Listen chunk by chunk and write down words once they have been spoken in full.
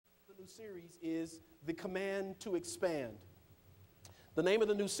New series is The Command to Expand. The name of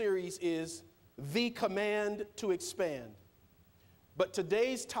the new series is The Command to Expand. But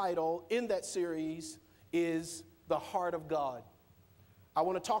today's title in that series is The Heart of God. I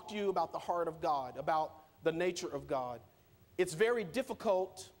want to talk to you about the heart of God, about the nature of God. It's very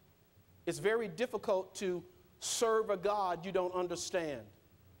difficult to serve a God you don't understand.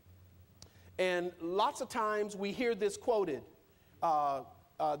 And lots of times we hear this quoted,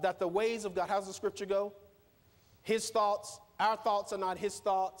 that the ways of God, how's the scripture go? His thoughts, our thoughts are not his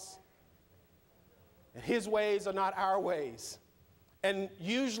thoughts, and his ways are not our ways. And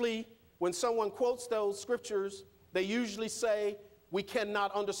usually when someone quotes those scriptures, they usually say, we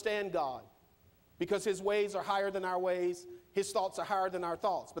cannot understand God because his ways are higher than our ways, his thoughts are higher than our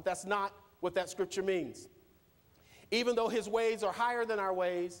thoughts. But that's not what that scripture means. Even though his ways are higher than our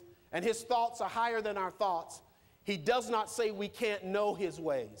ways and his thoughts are higher than our thoughts, he does not say we can't know his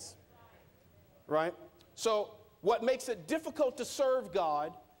ways, right? So what makes it difficult to serve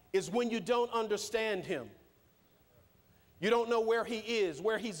God is when you don't understand him. You don't know where he is,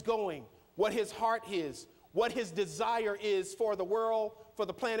 where he's going, what his heart is, what his desire is for the world, for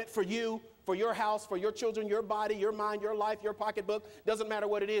the planet, for you, for your house, for your children, your body, your mind, your life, your pocketbook. Doesn't matter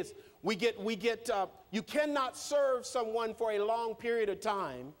what it is. You cannot serve someone for a long period of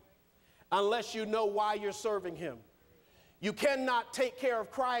time unless you know why you're serving him. You cannot take care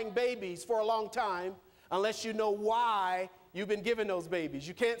of crying babies for a long time unless you know why you've been given those babies.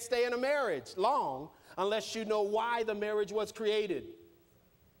 You can't stay in a marriage long unless you know why the marriage was created.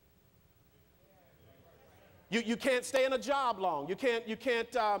 You can't stay in a job long. You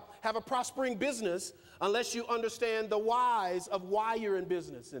can't have a prospering business unless you understand the whys of why you're in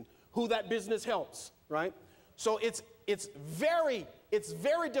business and who that business helps, right? So it's very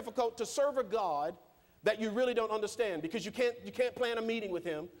difficult to serve a God that you really don't understand, because you can't plan a meeting with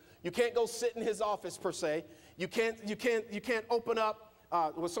him. You can't go sit in his office per se. You can't open up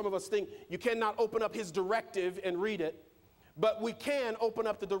what some of us think. You cannot open up his directive and read it. But we can open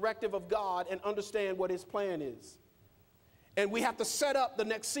up the directive of God and understand what his plan is. And we have to set up the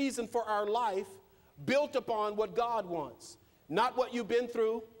next season for our life built upon what God wants. Not what you've been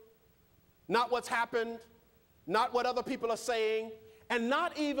through, not what's happened, not what other people are saying, and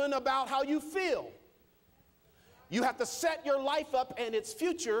not even about how you feel. You have to set your life up and its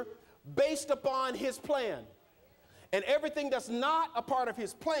future based upon his plan. And everything that's not a part of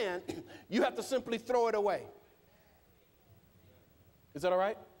his plan, you have to simply throw it away. Is that all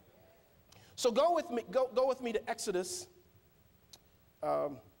right? So go with me to Exodus,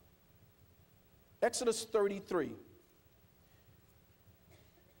 Exodus 33.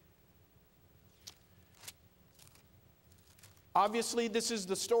 Obviously, this is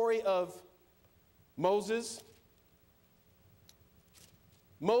the story of Moses.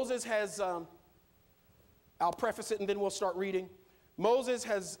 Moses has, I'll preface it and then we'll start reading. Moses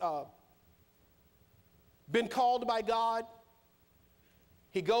has been called by God.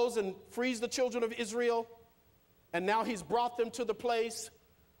 He goes and frees the children of Israel, and now he's brought them to the place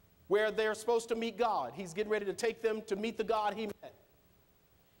where they're supposed to meet God. He's getting ready to take them to meet the God he met.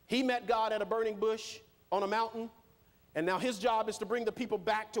 He met God at a burning bush on a mountain, and now his job is to bring the people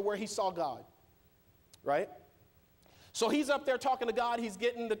back to where he saw God, right? So he's up there talking to God. He's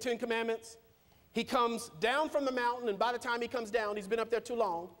getting the 10 Commandments. He comes down from the mountain, and by the time he comes down, he's been up there too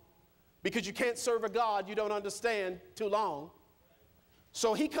long, because you can't serve a God you don't understand too long.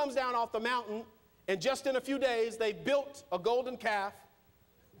 So he comes down off the mountain, and just in a few days, they built a golden calf.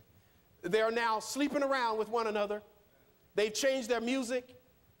 They are now sleeping around with one another. They've changed their music.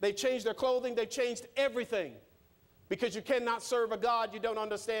 They've changed their clothing. They've changed everything, because you cannot serve a God you don't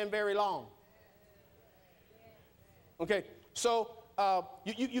understand very long. Okay, so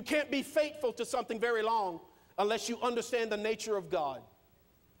you can't be faithful to something very long unless you understand the nature of God.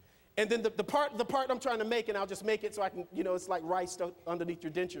 And then the part I'm trying to make, and I'll just make it so I can, it's like rice underneath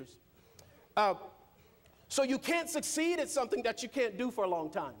your dentures. So you can't succeed at something that you can't do for a long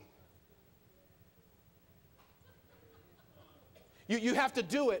time. You have to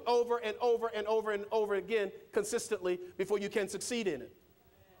do it over and over and over and over again consistently before you can succeed in it.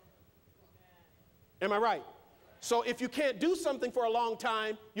 Am I right? So if you can't do something for a long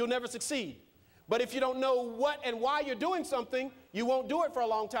time, you'll never succeed. But if you don't know what and why you're doing something, you won't do it for a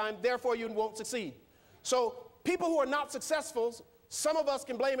long time, therefore you won't succeed. So people who are not successful, some of us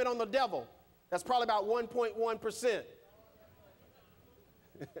can blame it on the devil. That's probably about 1.1%.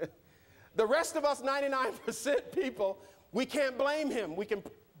 The rest of us, 99% people, we can't blame him. We can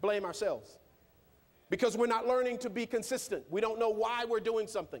blame ourselves, because we're not learning to be consistent. We don't know why we're doing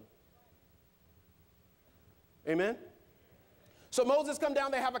something. Amen? So Moses come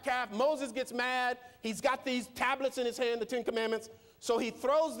down, they have a calf. Moses gets mad. He's got these tablets in his hand, the 10 Commandments. So he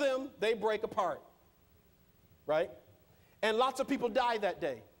throws them, they break apart, right? And lots of people die that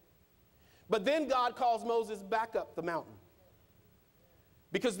day. But then God calls Moses back up the mountain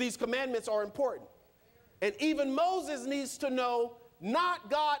because these commandments are important. And even Moses needs to know, not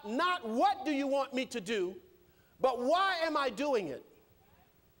God, not what do you want me to do, but why am I doing it?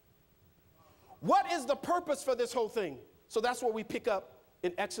 What is the purpose for this whole thing? So that's where we pick up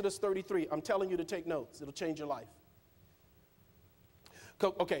in Exodus 33. I'm telling you to take notes. It'll change your life.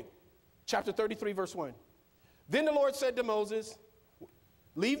 Okay, chapter 33, verse 1. Then the Lord said to Moses,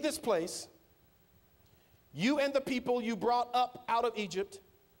 leave this place, you and the people you brought up out of Egypt,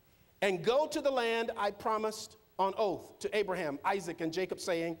 and go to the land I promised on oath to Abraham, Isaac, and Jacob,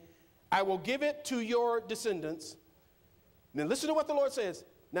 saying, I will give it to your descendants. Now listen to what the Lord says.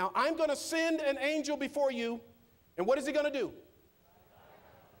 Now I'm going to send an angel before you, and what is he going to do?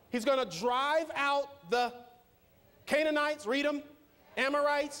 He's going to drive out the Canaanites, read them,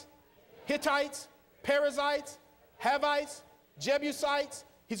 Amorites, Hittites, Perizzites, Hivites, Jebusites.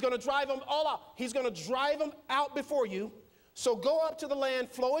 He's going to drive them all out. He's going to drive them out before you. So go up to the land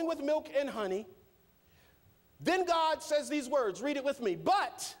flowing with milk and honey. Then God says these words, read it with me.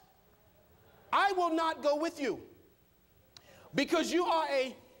 But I will not go with you because you are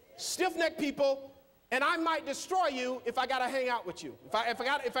a stiff-necked people, and I might destroy you if I got to hang out with you.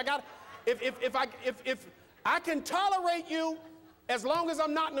 If I can tolerate you as long as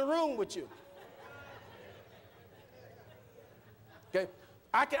I'm not in the room with you. Okay?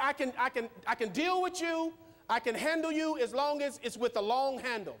 I can deal with you. I can handle you as long as it's with a long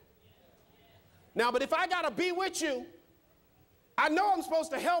handle. Now, but if I got to be with you, I know I'm supposed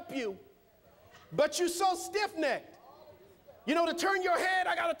to help you, but you're so stiff-necked. You know, to turn your head,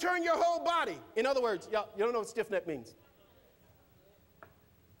 I got to turn your whole body. In other words, y'all, you don't know what stiff-neck means.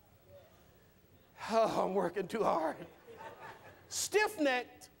 Oh, I'm working too hard.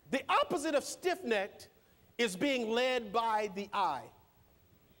 Stiff-necked, the opposite of stiff-necked is being led by the eye.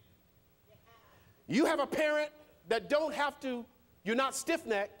 You have a parent that don't have to, you're not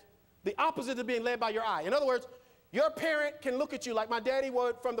stiff-necked. The opposite of being led by your eye. In other words, your parent can look at you like my daddy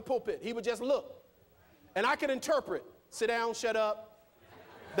would from the pulpit. He would just look. And I can interpret. Sit down, shut up.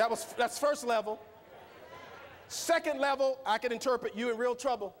 That's first level. Second level, I can interpret you in real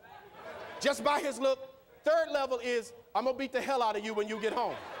trouble just by his look. Third level is I'm going to beat the hell out of you when you get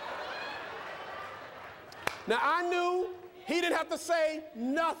home. Now, I knew he didn't have to say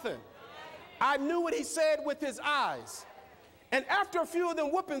nothing. I knew what he said with his eyes. And after a few of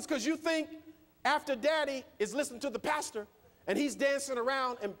them whoopings, because you think after daddy is listening to the pastor and he's dancing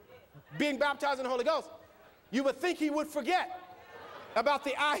around and being baptized in the Holy Ghost, you would think he would forget about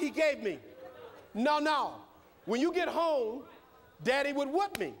the eye he gave me. No. When you get home, daddy would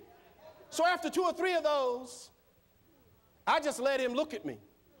whoop me. So after 2 or 3 of those, I just let him look at me.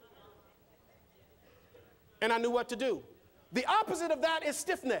 And I knew what to do. The opposite of that is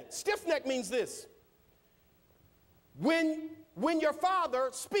stiff-neck. Stiff-neck means this. When your father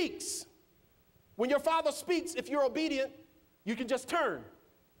speaks, if you're obedient, you can just turn.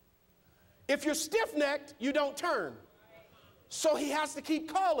 If you're stiff-necked, you don't turn. So he has to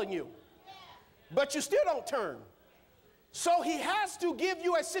keep calling you. But you still don't turn. So he has to give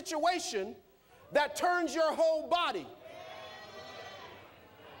you a situation that turns your whole body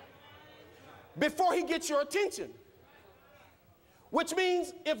before he gets your attention. Which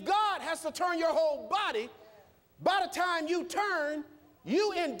means if God has to turn your whole body, by the time you turn,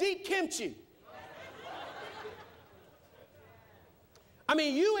 you in deep kimchi. I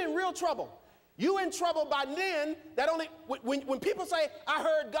mean, you in real trouble. You in trouble by then that only, when people say, I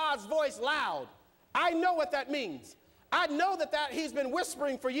heard God's voice loud, I know what that means. I know that he's been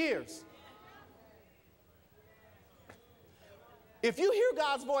whispering for years. If you hear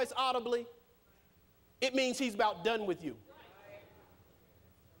God's voice audibly, it means he's about done with you.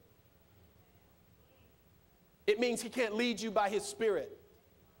 It means he can't lead you by his spirit.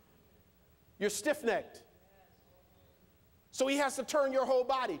 You're stiff-necked. So he has to turn your whole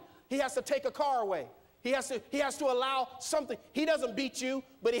body. He has to take a car away. He has to allow something. He doesn't beat you,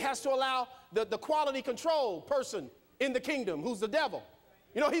 but he has to allow the quality control person in the kingdom, who's the devil.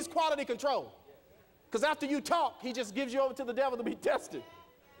 You know, he's quality control. Because after you talk, he just gives you over to the devil to be tested.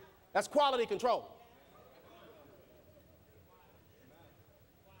 That's quality control.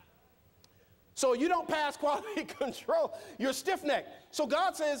 So you don't pass quality control. You're stiff-necked. So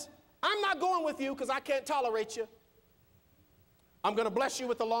God says, I'm not going with you because I can't tolerate you. I'm going to bless you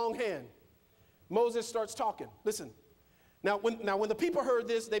with a long hand. Moses starts talking. Listen. Now when the people heard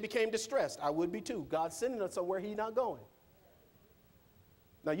this, they became distressed. I would be too. God's sending us somewhere he's not going.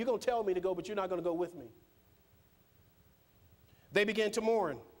 Now, you're going to tell me to go, but you're not going to go with me. They began to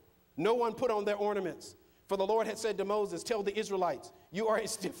mourn. No one put on their ornaments. For the Lord had said to Moses, tell the Israelites, you are a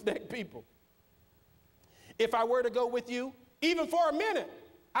stiff-necked people. If I were to go with you, even for a minute,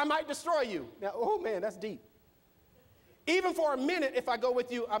 I might destroy you. Now, oh man, that's deep. Even for a minute, if I go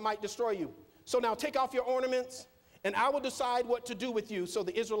with you, I might destroy you. So now take off your ornaments, and I will decide what to do with you. So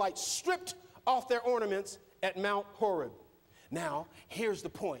the Israelites stripped off their ornaments at Mount Horeb. Now, here's the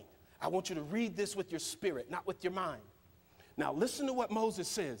point. I want you to read this with your spirit, not with your mind. Now, listen to what Moses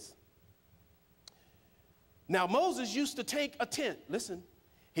says. Now, Moses used to take a tent. Listen.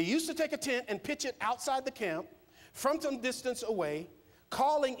 He used to take a tent and pitch it outside the camp from some distance away,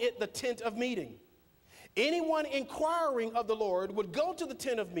 calling it the tent of meeting. Anyone inquiring of the Lord would go to the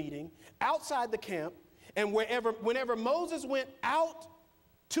tent of meeting outside the camp, and whenever Moses went out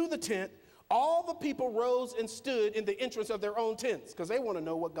to the tent, all the people rose and stood in the entrance of their own tents because they want to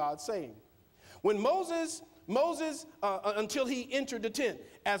know what God's saying. When Moses, until he entered the tent,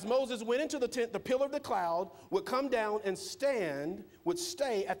 as Moses went into the tent, the pillar of the cloud would come down and would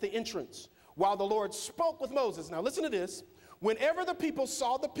stay at the entrance while the Lord spoke with Moses. Now listen to this. Whenever the people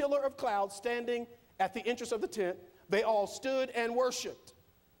saw the pillar of cloud standing at the entrance of the tent, they all stood and worshiped,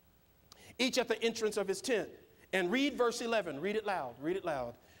 each at the entrance of his tent. And read verse 11. Read it loud. Read it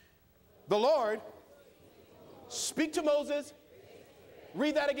loud. The Lord speak to Moses.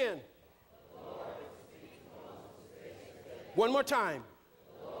 Read that again. One more time.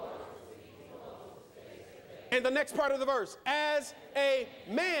 And the next part of the verse. As a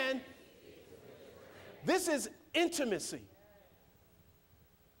man. This is intimacy.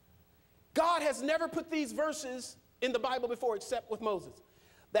 God has never put these verses in the Bible before except with Moses.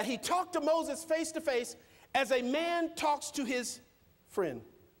 That he talked to Moses face to face as a man talks to his friend.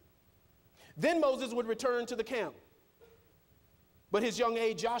 Then Moses would return to the camp. But his young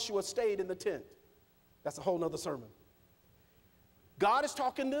aide Joshua stayed in the tent. That's a whole nother sermon. God is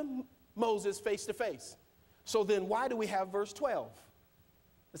talking to Moses face to face. So then why do we have verse 12?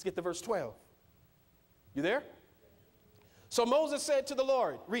 Let's get to verse 12. You there? So Moses said to the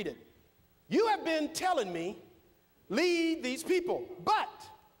Lord, read it. You have been telling me, lead these people, but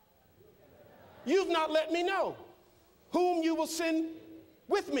you've not let me know whom you will send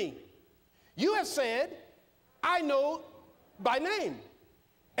with me. You have said, I know by name,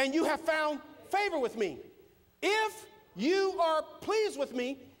 and you have found favor with me. If you are pleased with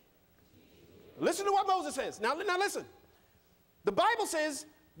me, listen to what Moses says. Now listen. The Bible says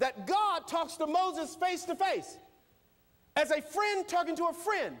that God talks to Moses face to face as a friend talking to a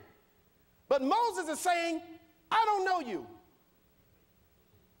friend. But Moses is saying, I don't know you.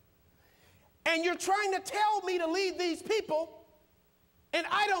 And you're trying to tell me to lead these people, and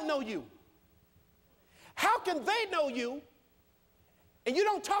I don't know you. How can they know you, and you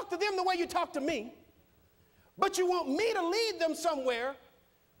don't talk to them the way you talk to me, but you want me to lead them somewhere,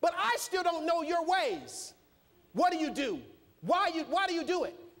 but I still don't know your ways? What do you do? Why do you do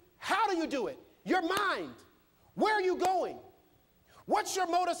it? How do you do it? Your mind. Where are you going? What's your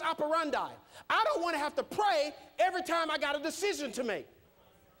modus operandi? I don't want to have to pray every time I got a decision to make.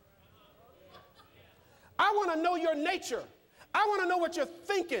 I want to know your nature. I want to know what you're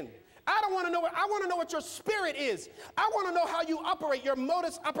thinking. I want to know what your spirit is. I want to know how you operate, your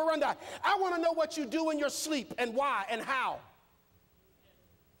modus operandi. I want to know what you do in your sleep and why and how.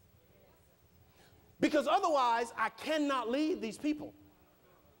 Because otherwise, I cannot lead these people.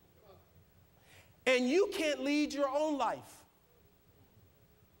 And you can't lead your own life.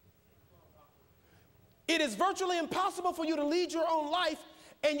 It is virtually impossible for you to lead your own life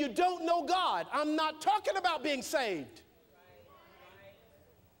and you don't know God. I'm not talking about being saved.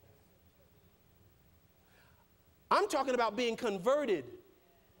 I'm talking about being converted.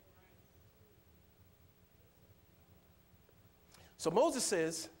 So Moses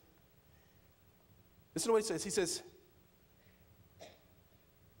says, listen to what he says. He says,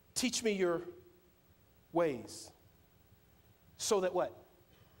 teach me your ways. So that what?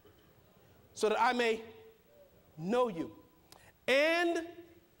 So that I may know you and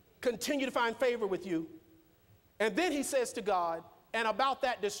continue to find favor with you. And then he says to God, and about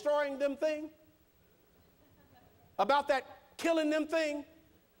that destroying them thing, about that killing them thing.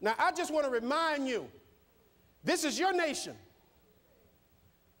 Now, I just want to remind you, this is your nation.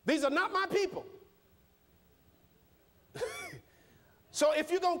 These are not my people. So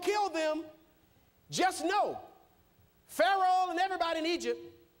if you're going to kill them, just know, Pharaoh and everybody in Egypt,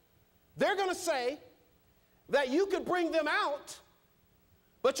 they're going to say that you could bring them out,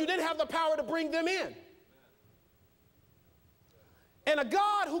 but you didn't have the power to bring them in. And a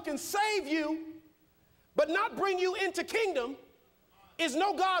God who can save you, but not bring you into kingdom, is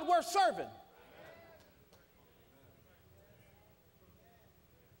no God worth serving.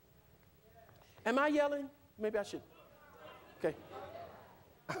 Am I yelling? Maybe I should. Okay.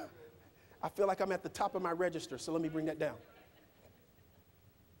 I feel like I'm at the top of my register, so let me bring that down.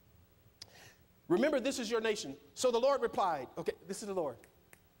 Remember, this is your nation. So the Lord replied, okay, this is the Lord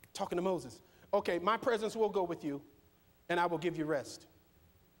talking to Moses. Okay, my presence will go with you, and I will give you rest.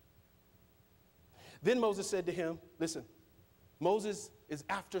 Then Moses said to him, listen, Moses is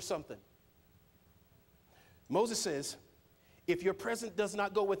after something. Moses says, if your presence does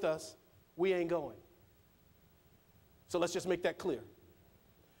not go with us, we ain't going. So let's just make that clear.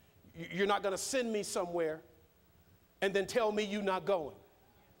 You're not going to send me somewhere and then tell me you're not going.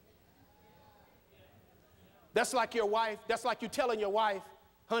 That's like your wife, that's like you telling your wife,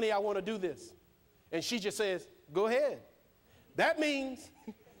 honey, I want to do this. And she just says, go ahead. That means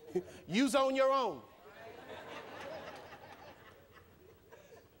you's on your own.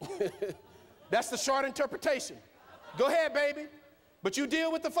 That's the short interpretation. Go ahead, baby. But you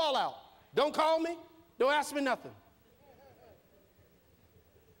deal with the fallout. Don't call me. Don't ask me nothing.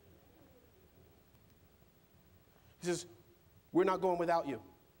 He says, we're not going without you.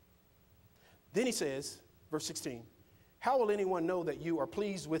 Then he says, verse 16, how will anyone know that you are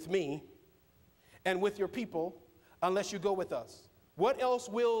pleased with me and with your people unless you go with us? What else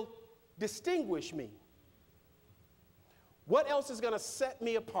will distinguish me? What else is going to set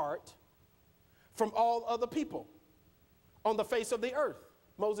me apart from all other people on the face of the earth?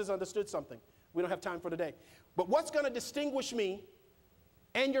 Moses understood something. We don't have time for today. But what's going to distinguish me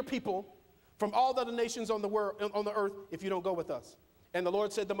and your people from all the other nations on the earth if you don't go with us? And the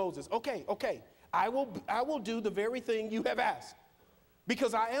Lord said to Moses, okay, I will do the very thing you have asked,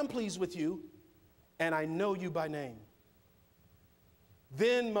 because I am pleased with you and I know you by name.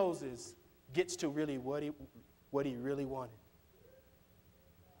 Then Moses gets to really what he really wanted.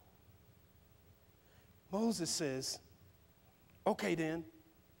 Moses says, okay then,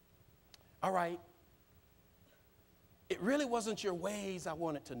 all right, it really wasn't your ways I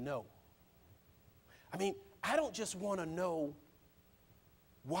wanted to know. I mean, I don't just want to know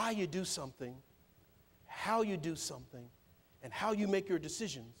why you do something, how you do something, and how you make your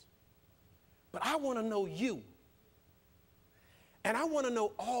decisions, but I want to know you. And I want to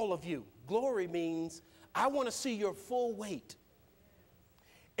know all of you. Glory means I want to see your full weight.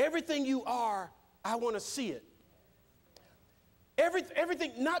 Everything you are, I want to see it.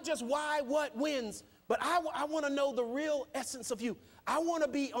 Everything, not just why, what, whens, but I want to know the real essence of you. I want to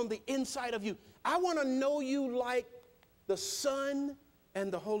be on the inside of you. I want to know you like the Son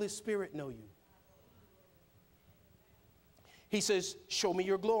and the Holy Spirit know you. He says, show me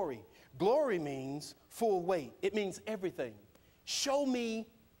your glory. Glory means full weight. It means everything. Show me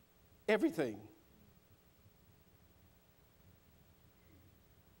everything.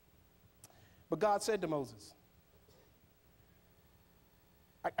 But God said to Moses,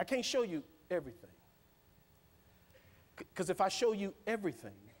 I can't show you everything. Because if I show you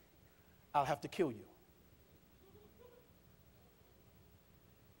everything, I'll have to kill you.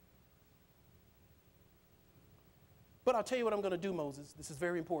 But I'll tell you what I'm going to do, Moses. This is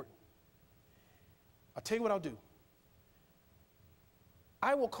very important. I'll tell you what I'll do.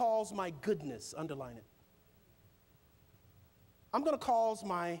 I will cause my goodness, underline it. I'm going to cause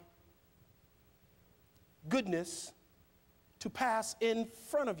my goodness to pass in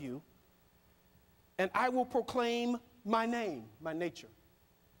front of you, and I will proclaim my name, my nature.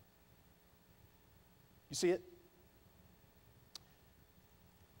 You see it?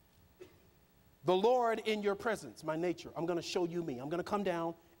 The Lord in your presence, my nature. I'm going to show you me. I'm going to come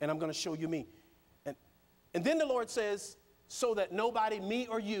down and I'm going to show you me. And then the Lord says, so that nobody, me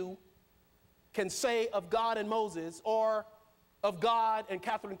or you, can say of God and Moses, or of God and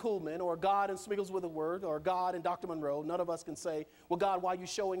Catherine Kuhlman, or God and Smiggles with a Word, or God and Dr. Monroe. None of us can say, well, God, why are you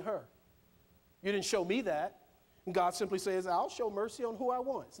showing her? You didn't show me that. And God simply says, I'll show mercy on who I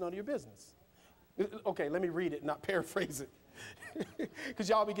want. It's none of your business. Okay, let me read it, not paraphrase it. Because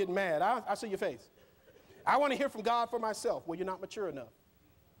y'all be getting mad. I see your face. I want to hear from God for myself. Well, you're not mature enough.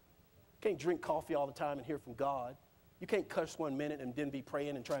 You can't drink coffee all the time and hear from God. You can't cuss 1 minute and then be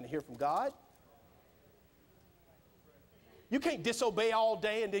praying and trying to hear from God. You can't disobey all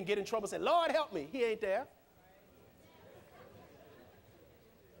day and then get in trouble and say, Lord, help me. He ain't there.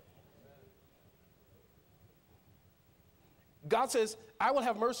 God says, I will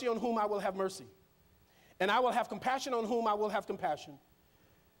have mercy on whom I will have mercy. And I will have compassion on whom I will have compassion.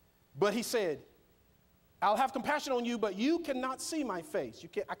 But he said, I'll have compassion on you, but you cannot see my face.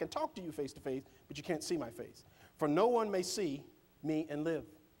 I can talk to you face to face, but you can't see my face. For no one may see me and live.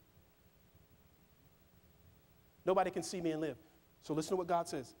 Nobody can see me and live. So listen to what God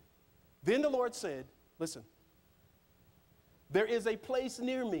says. Then the Lord said, listen, there is a place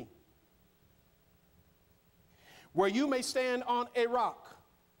near me where you may stand on a rock.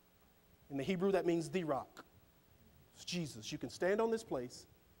 In the Hebrew, that means the rock. It's Jesus. You can stand on this place,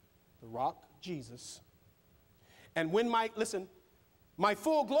 the rock, Jesus. And when my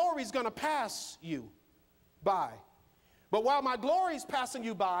full glory is going to pass you by. But while my glory is passing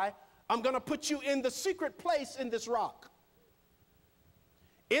you by, I'm going to put you in the secret place in this rock.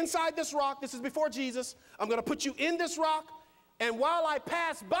 Inside this rock, this is before Jesus, I'm going to put you in this rock, and while I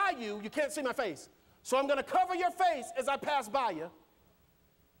pass by you, you can't see my face. So I'm going to cover your face as I pass by you.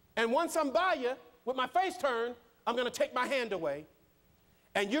 And once I'm by you, with my face turned, I'm going to take my hand away,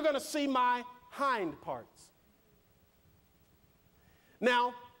 and you're going to see my hind parts.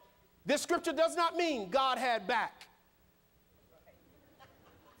 Now, this scripture does not mean God had back.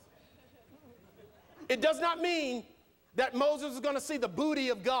 It does not mean that Moses is going to see the booty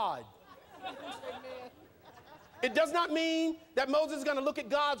of God. It does not mean that Moses is going to look at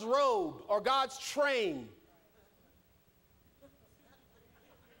God's robe or God's train.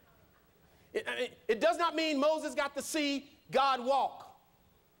 It does not mean Moses got to see God walk.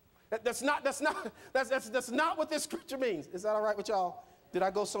 That's not what this scripture means. Is that all right with y'all? Did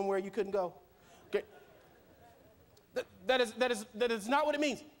I go somewhere you couldn't go? Okay. That is not what it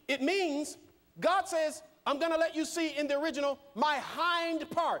means. It means God says, I'm going to let you see in the original my hind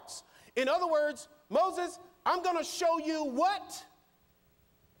parts. In other words, Moses, I'm going to show you what,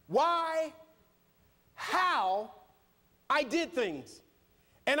 why, how I did things.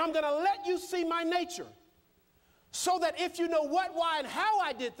 And I'm going to let you see my nature. So that if you know what, why, and how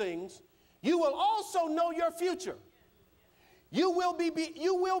I did things, you will also know your future. You will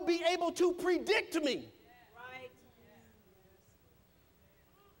be able to predict me.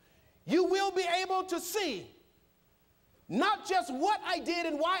 You will be able to see not just what I did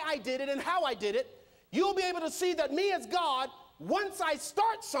and why I did it and how I did it. You'll be able to see that me as God, once I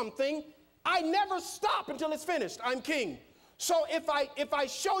start something, I never stop until it's finished. I'm king. So if I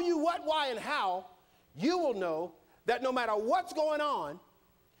show you what, why, and how, you will know that no matter what's going on,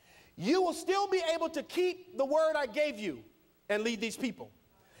 you will still be able to keep the word I gave you and lead these people.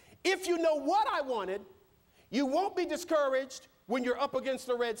 If you know what I wanted, you won't be discouraged when you're up against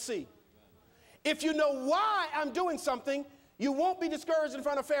the Red Sea. If you know why I'm doing something, you won't be discouraged in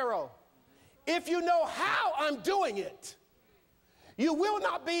front of Pharaoh. If you know how I'm doing it, you will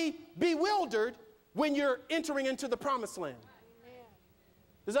not be bewildered when you're entering into the promised land. Amen.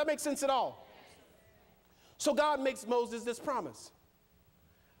 Does that make sense at all? So God makes Moses this promise.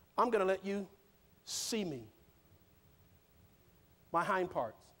 I'm going to let you see me, my hind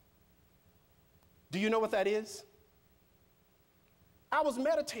parts. Do you know what that is? I was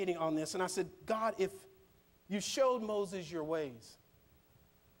meditating on this and I said, God, if you showed Moses your ways,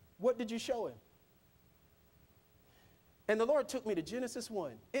 what did you show him? And the Lord took me to Genesis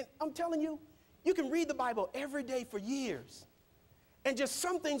 1. And I'm telling you, you can read the Bible every day for years. And just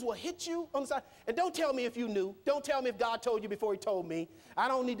some things will hit you on the side. And don't tell me if you knew. Don't tell me if God told you before he told me. I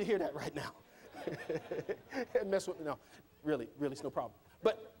don't need to hear that right now. Mess with me. No, really, it's no problem.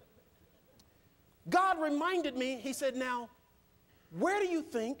 But God reminded me, he said, now, where do you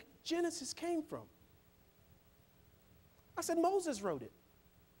think Genesis came from? I said, Moses wrote it.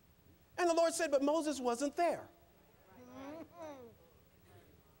 And the Lord said, but Moses wasn't there.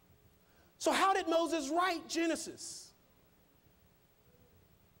 So how did Moses write Genesis?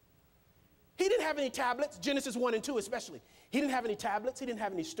 He didn't have any tablets, Genesis 1 and 2 especially. He didn't have any tablets. He didn't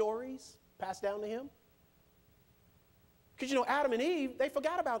have any stories passed down to him. Because, you know, Adam and Eve, they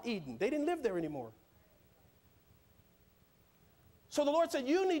forgot about Eden. They didn't live there anymore. So the Lord said,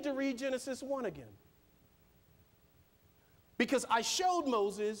 you need to read Genesis 1 again. Because I showed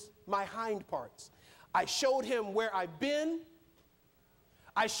Moses my hind parts. I showed him where I've been.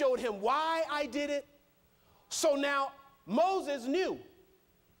 I showed him why I did it. So now Moses knew.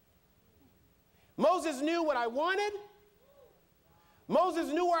 Moses knew what I wanted. Moses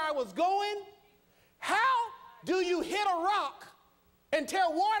knew where I was going. How do you hit a rock and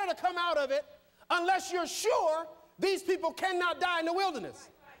tell water to come out of it unless you're sure these people cannot die in the wilderness?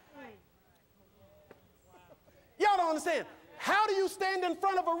 Y'all don't understand. How do you stand in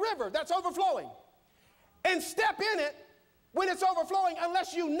front of a river that's overflowing and step in it when it's overflowing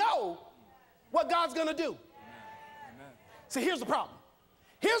unless you know what God's going to do? Amen. See, here's the problem.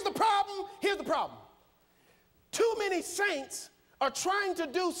 Here's the problem. Here's the problem. Too many saints are trying to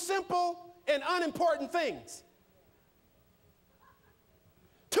do simple and unimportant things.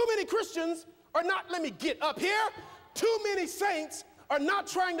 Too many Christians are not, let me get up here. Too many saints are not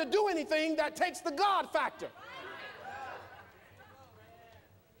trying to do anything that takes the God factor.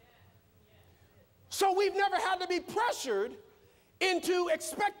 So we've never had to be pressured into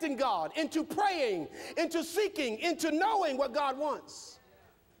expecting God, into praying, into seeking, into knowing what God wants.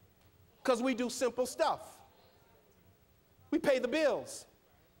 Because we do simple stuff. We pay the bills.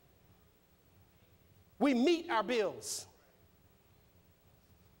 We meet our bills.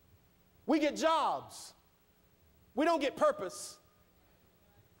 We get jobs. We don't get purpose.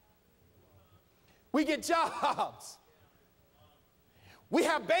 We get jobs. We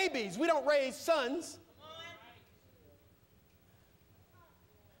have babies. We don't raise sons.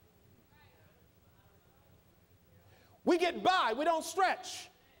 We get by. We don't stretch.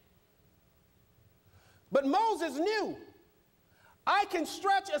 But Moses knew, I can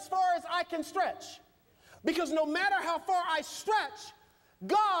stretch as far as I can stretch. Because no matter how far I stretch,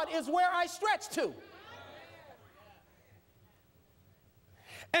 God is where I stretch to.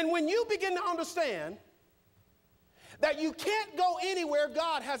 And when you begin to understand that you can't go anywhere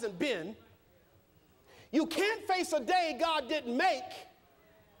God hasn't been, you can't face a day God didn't make,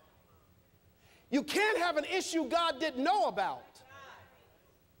 you can't have an issue God didn't know about.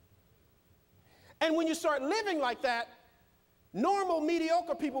 And when you start living like that, normal,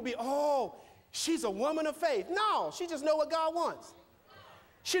 mediocre people be, oh, she's a woman of faith. No, she just know what God wants.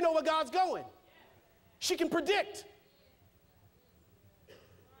 She know where God's going. She can predict.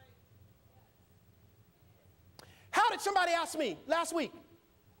 How did somebody ask me last week?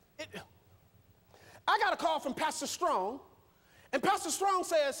 I got a call from Pastor Strong, and Pastor Strong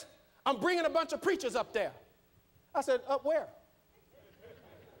says, I'm bringing a bunch of preachers up there. I said, up where?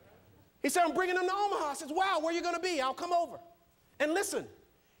 He said, I'm bringing them to Omaha. I said, wow, where are you going to be? I'll come over and listen.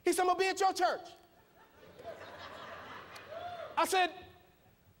 He said, I'm going to be at your church. I said,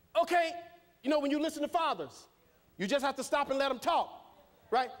 okay, you know, when you listen to fathers, you just have to stop and let them talk,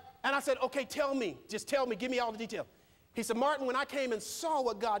 right? And I said, okay, tell me, just tell me, give me all the detail. He said, Martin, when I came and saw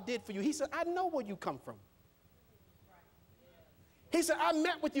what God did for you, he said, I know where you come from. He said, I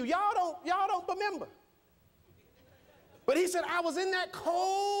met with you. Y'all don't remember. But he said, I was in that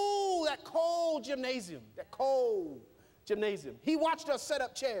cold gymnasium, He watched us set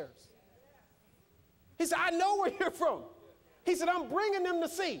up chairs. He said, I know where you're from. He said, I'm bringing them to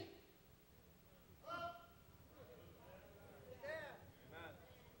see.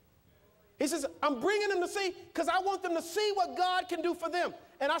 He says, I'm bringing them to see because I want them to see what God can do for them.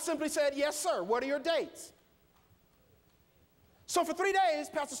 And I simply said, yes, sir. What are your dates? So for 3 days,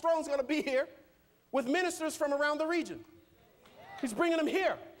 Pastor Strong's going to be here with ministers from around the region. He's bringing them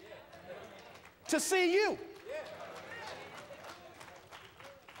here to see you.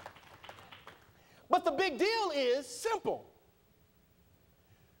 But the big deal is simple.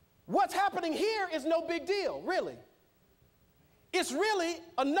 What's happening here is no big deal, really. It's really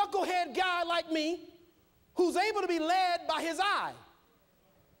a knucklehead guy like me who's able to be led by his eye.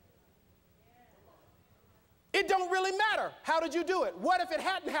 It don't really matter. How did you do it? What if it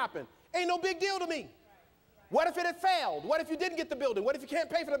hadn't happened? Ain't no big deal to me. What if it had failed? What if you didn't get the building? What if you can't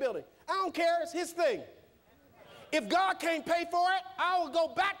pay for the building? I don't care. It's his thing. If God can't pay for it, I will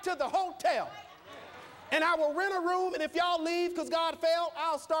go back to the hotel. And I will rent a room, and if y'all leave because God failed,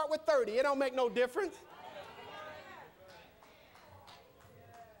 I'll start with 30. It don't make no difference.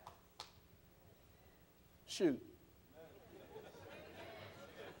 Shoot.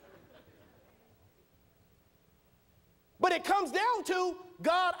 But it comes down to,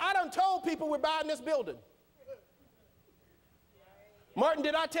 God, I done told people we're buying this building. Martin,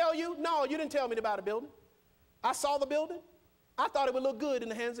 did I tell you? No, you didn't tell me to buy the building. I saw the building. I thought it would look good in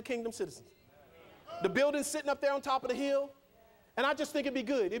the hands of kingdom citizens. The building's sitting up there on top of the hill, and I just think it'd be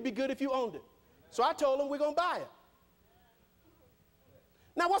good. It'd be good if you owned it. So I told him we're going to buy it.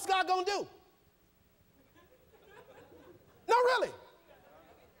 Now, what's God going to do? No, really.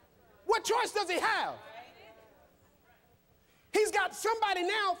 What choice does he have? He's got somebody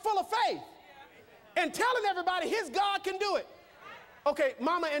now full of faith and telling everybody his God can do it. Okay,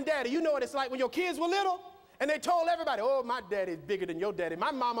 mama and daddy, you know what it's like when your kids were little and they told everybody, oh, my daddy's bigger than your daddy.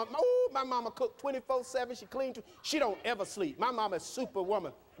 My mama cooked 24/7. She cleaned. She don't ever sleep. My mama is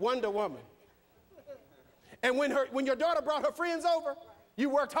Superwoman, Wonder Woman. And when your daughter brought her friends over, you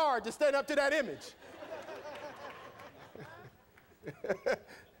worked hard to stand up to that image.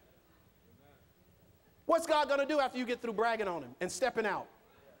 What's God going to do after you get through bragging on him and stepping out?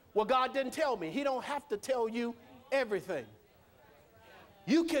 Well, God didn't tell me. He don't have to tell you everything.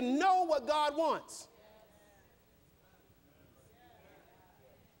 You can know what God wants.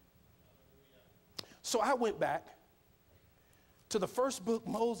 So I went back to the first book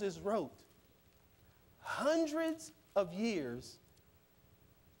Moses wrote hundreds of years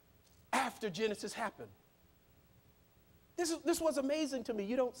after Genesis happened. This was amazing to me.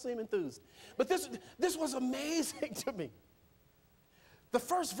 You don't seem enthused. But this was amazing to me. The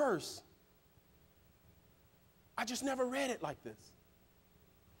first verse, I just never read it like this.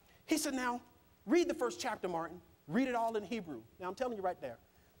 He said, now, read the first chapter, Martin. Read it all in Hebrew. Now, I'm telling you right there,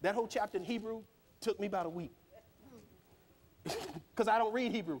 that whole chapter in Hebrew took me about a week. Because I don't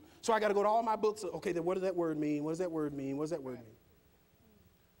read Hebrew. So I got to go to all my books. Okay, then what does that word mean? What does that word mean? What does that word mean?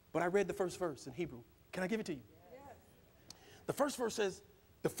 But I read the first verse in Hebrew. Can I give it to you? The first verse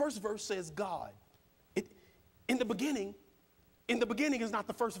says God. In the beginning is not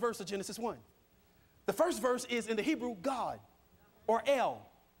the first verse of Genesis 1. The first verse is in the Hebrew, God, or El.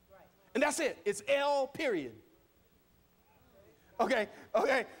 And that's it. It's El, period. Okay.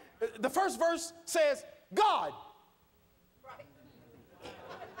 The first verse says God.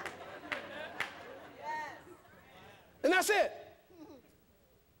 And that's it.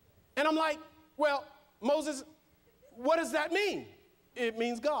 And I'm like, well, Moses, what does that mean? It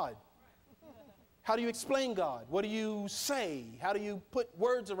means God. How do you explain God? What do you say? How do you put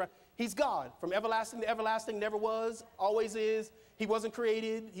words around? He's God. From everlasting to everlasting, never was, always is. He wasn't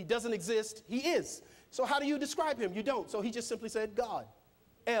created. He doesn't exist. He is. So how do you describe him? You don't. So he just simply said God.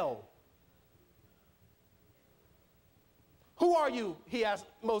 El. Who are you?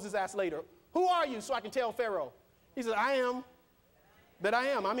 Moses asked later. Who are you so I can tell Pharaoh? He said, I am that I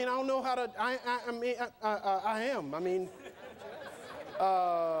am. I mean, I don't know how to, I am. I mean,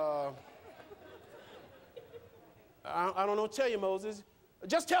 I don't know what to tell you, Moses.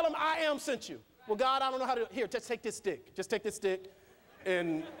 Just tell him I am sent you. Well, God, I don't know how to, here, just take this stick. Just take this stick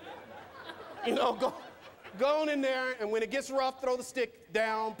and, go on in there, and when it gets rough, throw the stick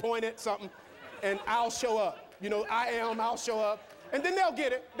down, point at something, and I'll show up. I'll show up. And then they'll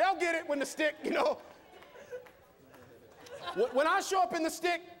get it. They'll get it when the stick, When I show up in the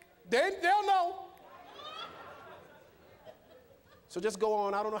stick, they'll know. So just go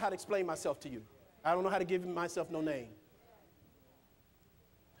on. I don't know how to explain myself to you. I don't know how to give myself no name.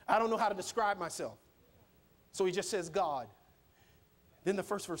 I don't know how to describe myself. So he just says God. Then the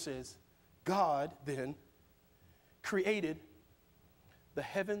first verse says, God then created the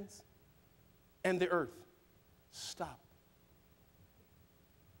heavens and the earth. Stop.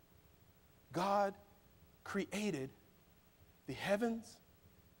 God created the heavens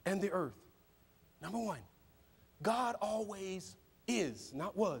and the earth. Number one, God always is,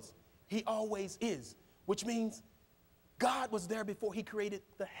 not was. He always is, which means God was there before he created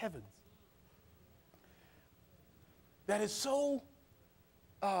the heavens. That is so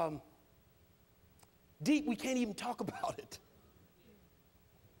deep we can't even talk about it.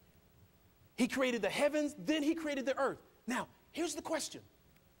 He created the heavens, then he created the earth. Now, here's the question.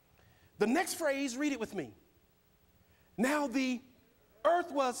 The next phrase, read it with me. Now the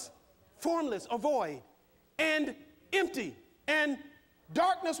earth was formless or void and empty, and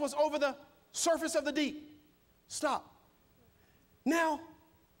darkness was over the surface of the deep. Stop. Now,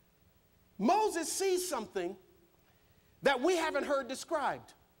 Moses sees something that we haven't heard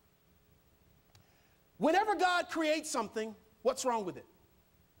described. Whenever God creates something, what's wrong with it?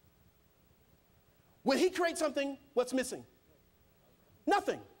 When he creates something, what's missing?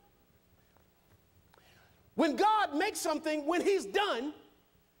 Nothing. When God makes something, when he's done,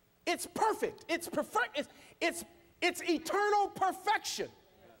 it's perfect. It's perfect. It's eternal perfection.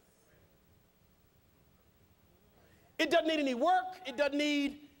 It doesn't need any work. It doesn't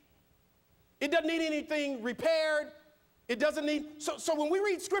need anything repaired. It doesn't need, so when we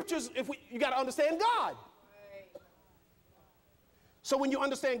read scriptures, you got to understand God. So when you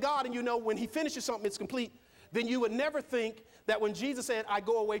understand God and you know when he finishes something, it's complete, then you would never think that when Jesus said, I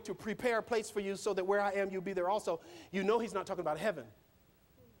go away to prepare a place for you so that where I am, you'll be there also, you know he's not talking about heaven.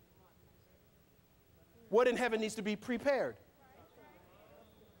 What in heaven needs to be prepared?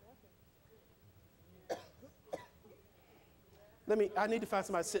 I need to find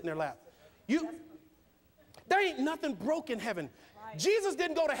somebody to sit in their lap. There ain't nothing broke in heaven. Jesus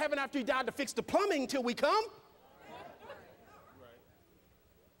didn't go to heaven after he died to fix the plumbing till we come.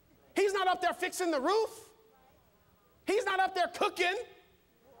 He's not up there fixing the roof. He's not up there cooking.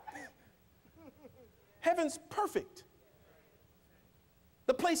 Heaven's perfect.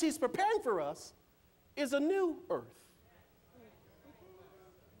 The place he's preparing for us is a new earth.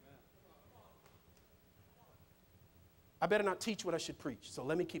 I better not teach what I should preach, so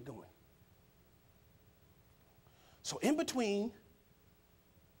let me keep going. So in between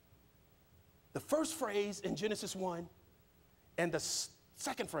the first phrase in Genesis 1 and the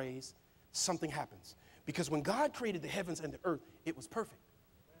second phrase, something happens. Because when God created the heavens and the earth, it was perfect.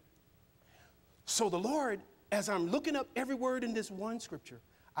 So the Lord, as I'm looking up every word in this one scripture,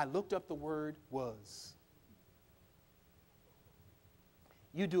 I looked up the word was.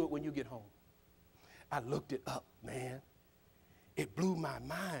 You do it when you get home. I looked it up, man. It blew my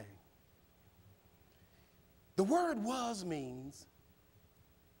mind. The word was means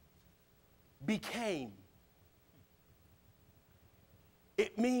became.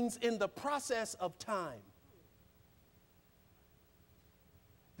 It means in the process of time.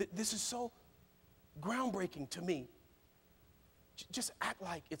 This is so groundbreaking to me. Just act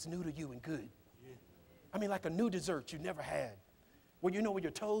like it's new to you and good. I mean, like a new dessert you never had. Where you know when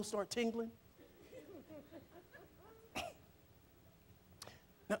your toes start tingling.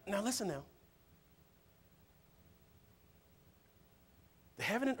 Now listen now. The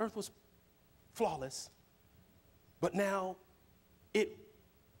heaven and earth was flawless, but now it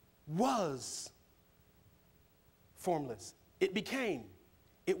was formless. It became.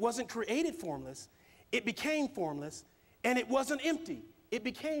 It wasn't created formless. It became formless, and it wasn't empty. It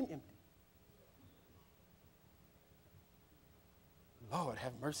became empty. Lord,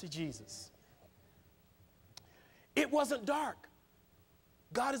 have mercy, Jesus. It wasn't dark.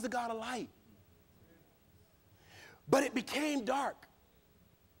 God is the God of light. But it became dark.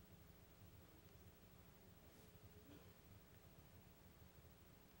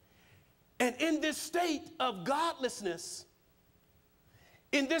 And in this state of godlessness,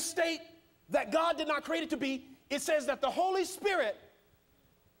 in this state that God did not create it to be, it says that the Holy Spirit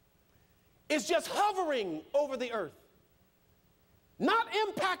is just hovering over the earth. Not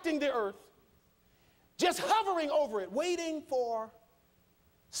impacting the earth, just hovering over it, waiting for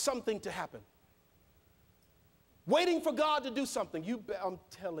something to happen. Waiting for God to do something. I'm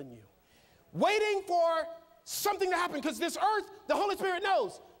telling you. Waiting for something to happen, because this earth, the Holy Spirit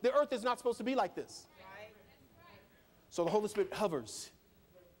knows the earth is not supposed to be like this. So the Holy Spirit hovers.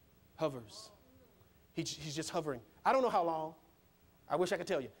 He's just hovering. I don't know how long. I wish I could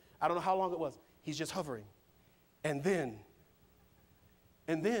tell you. I don't know how long it was. He's just hovering. And then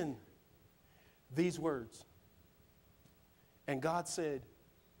these words. And God said,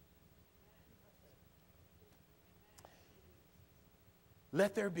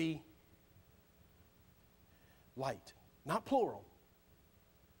 let there be light. Not plural,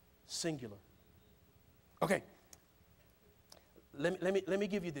 singular. Okay, let me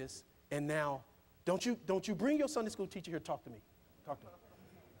give you this. And now, don't you bring your Sunday school teacher here to talk to me. Talk to me.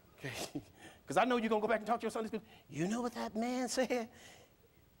 Okay, because I know you're going to go back and talk to your Sunday school. You know what that man said?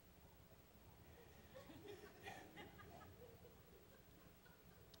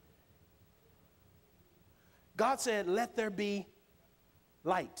 God said, let there be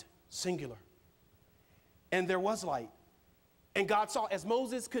light, singular. And there was light. And God saw, as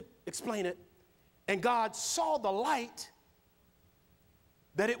Moses could explain it, and God saw the light,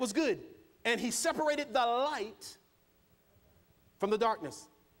 that it was good. And he separated the light from the darkness.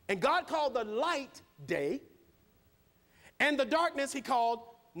 And God called the light day, and the darkness he called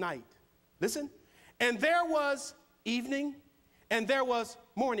night. Listen. And there was evening, and there was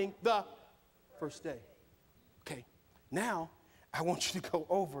morning, the first day. Okay, now I want you to go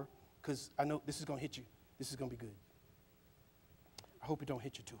over, because I know this is going to hit you. This is going to be good. I hope it don't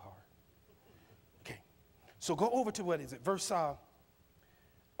hit you too hard. Okay, so go over to, what is it, verse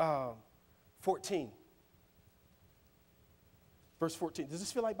 14. Verse 14. Does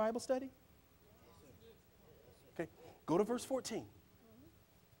this feel like Bible study? Okay, go to verse 14.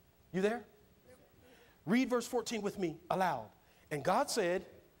 You there? Read verse 14 with me aloud. And God said,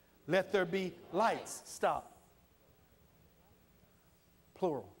 let there be lights. Stop.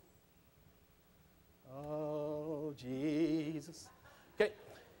 Plural. Oh, Jesus. Okay.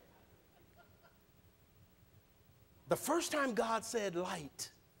 The first time God said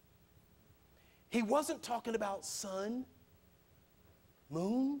light, he wasn't talking about sun,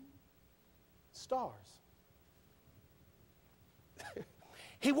 moon, stars.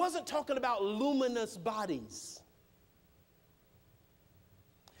 He wasn't talking about luminous bodies.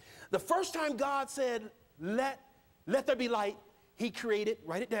 The first time God said, let there be light, he created,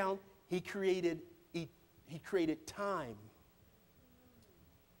 write it down, he created time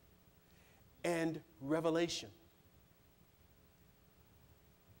and revelation.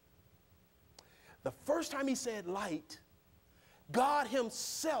 The first time he said light, God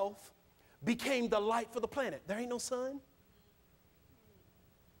himself became the light for the planet. There ain't no sun.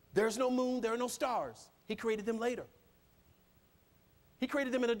 There's no moon. There are no stars. He created them later. He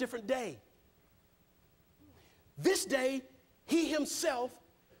created them in a different day. This day, he himself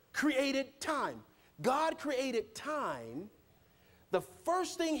created time. God created time. The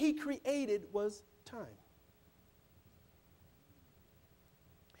first thing he created was time.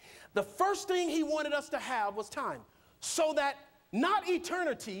 The first thing he wanted us to have was time. So that not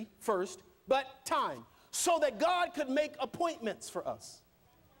eternity first, but time. So that God could make appointments for us.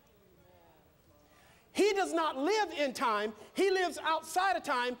 He does not live in time. He lives outside of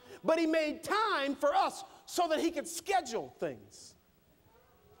time, but he made time for us so that he could schedule things,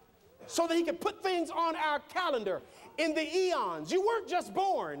 so that he could put things on our calendar in the eons. You weren't just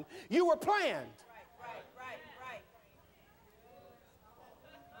born, you were planned. Right.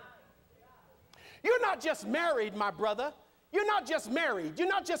 You're not just married, my brother. You're not just married. You're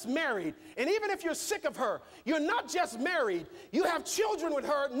not just married. And even if you're sick of her, you're not just married. You have children with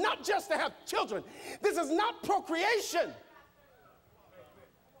her, not just to have children. This is not procreation.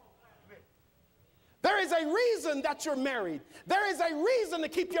 There is a reason that you're married. There is a reason to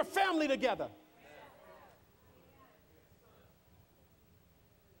keep your family together.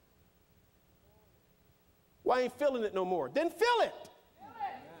 Well, I ain't feeling it no more. Then feel it.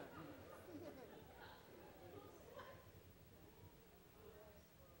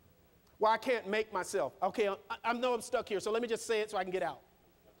 Well, I can't make myself. Okay, I know I'm stuck here, so let me just say it so I can get out.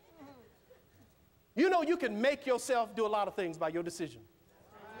 You know you can make yourself do a lot of things by your decision.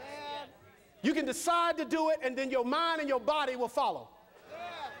 You can decide to do it, and then your mind and your body will follow.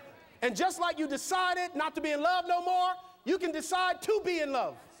 And just like you decided not to be in love no more, you can decide to be in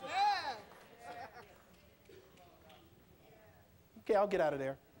love. Okay, I'll get out of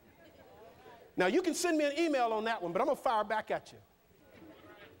there. Now, you can send me an email on that one, but I'm going to fire back at you.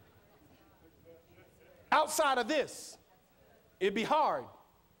 Outside of this, it'd be hard.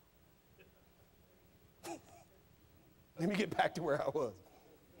 Let me get back to where I was.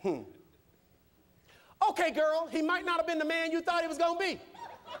 Okay, girl, he might not have been the man you thought he was going to be.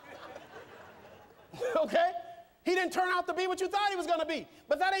 Okay? He didn't turn out to be what you thought he was going to be.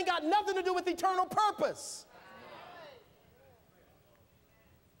 But that ain't got nothing to do with eternal purpose.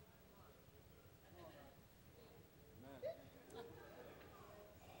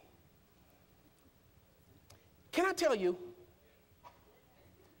 Can I tell you,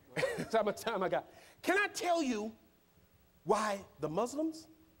 how much time I got? Can I tell you why the Muslims,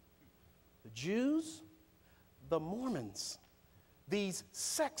 the Jews, the Mormons, these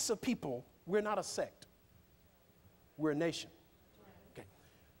sects of people, we're not a sect. We're a nation. Okay.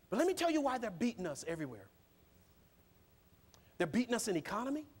 But let me tell you why they're beating us everywhere. They're beating us in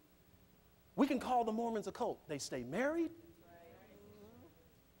economy. We can call the Mormons a cult. They stay married.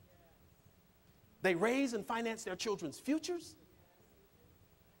 They raise and finance their children's futures.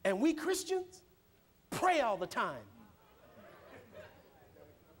 And we Christians pray all the time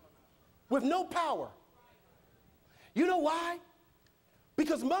with no power. You know why?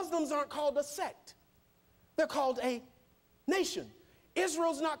 Because Muslims aren't called a sect. They're called a nation.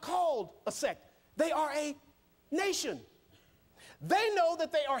 Israel's not called a sect. They are a nation. They know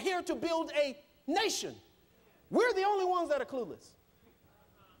that they are here to build a nation. We're the only ones that are clueless.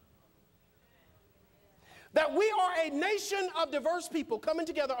 That we are a nation of diverse people coming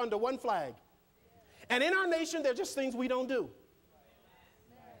together under one flag. And in our nation, there are just things we don't do.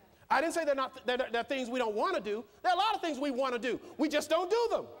 I didn't say there are things we don't want to do. There are a lot of things we want to do. We just don't do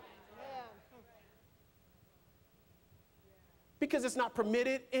them. Because it's not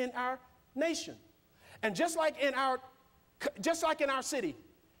permitted in our nation. And just like in our city,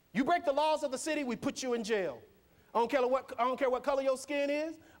 you break the laws of the city, we put you in jail. I don't care what color your skin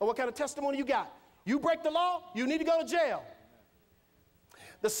is or what kind of testimony you got. You break the law, you need to go to jail.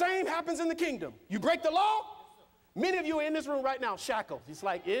 The same happens in the kingdom. You break the law, many of you are in this room right now, shackled. It's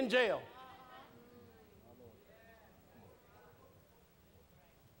like in jail.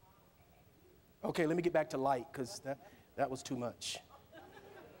 Okay, let me get back to light because that was too much.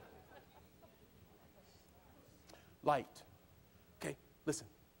 Light. Okay, listen.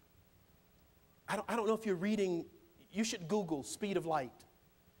 I don't know if you're reading, you should Google speed of light.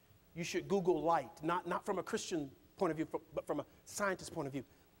 You should Google light, not from a Christian point of view, but from a scientist point of view.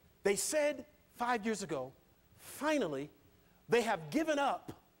 They said 5 years ago, finally, they have given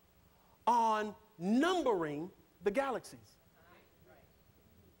up on numbering the galaxies.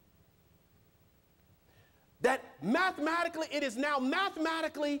 That mathematically, it is now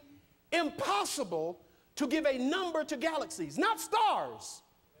mathematically impossible to give a number to galaxies, not stars.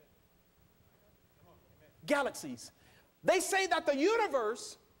 Galaxies. They say that the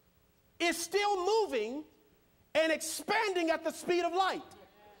universe is still moving and expanding at the speed of light.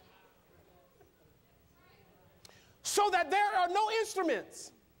 So that there are no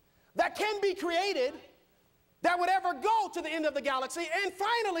instruments that can be created that would ever go to the end of the galaxy. And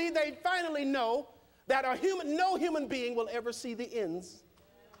finally, they finally know that no human being will ever see the ends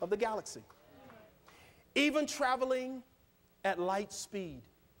of the galaxy. Even traveling at light speed,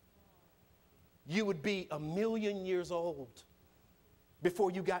 you would be 1,000,000 years old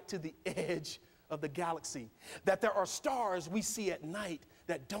before you got to the edge of the galaxy. That there are stars we see at night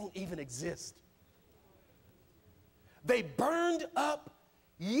that don't even exist. They burned up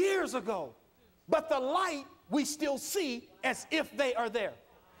years ago, but the light we still see as if they are there.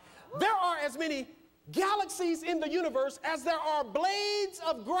 There are as many galaxies in the universe as there are blades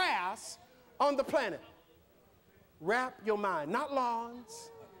of grass on the planet. Wrap your mind. Not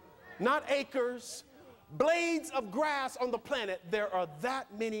lawns, not acres, blades of grass on the planet. There are that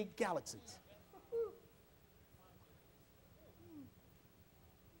many galaxies.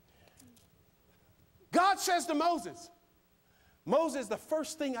 God says to Moses, Moses, the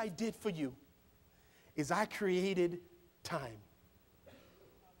first thing I did for you is I created time.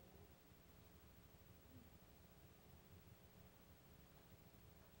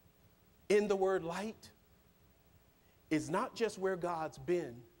 In the word light is not just where God's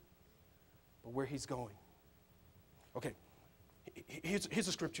been, but where he's going. Okay, here's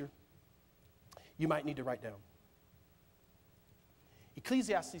a scripture you might need to write down.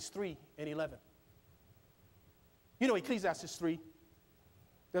 Ecclesiastes 3:11. You know Ecclesiastes 3,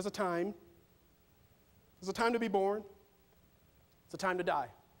 there's a time to be born, there's a time to die.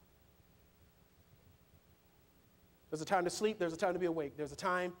 There's a time to sleep, there's a time to be awake, there's a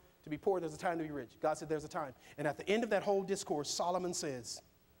time to be poor, there's a time to be rich. God said there's a time. And at the end of that whole discourse, Solomon says,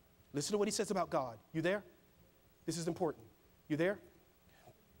 listen to what he says about God. You there? This is important. You there?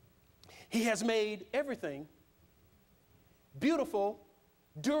 He has made everything beautiful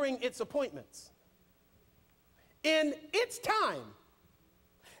during its appointments. In its time.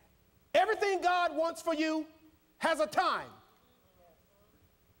 Everything God wants for you has a time.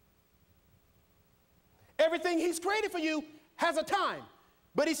 Everything he's created for you has a time.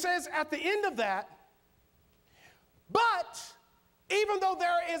 But he says at the end of that, but even though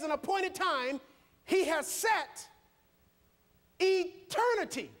there is an appointed time, he has set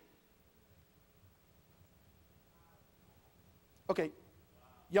eternity. Okay,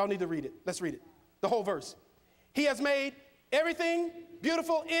 y'all need to read it. Let's read it. The whole verse. He has made everything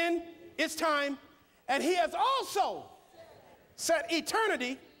beautiful in its time, and he has also set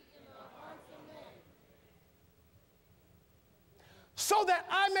eternity so that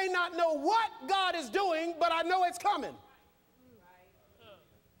I may not know what God is doing, but I know it's coming.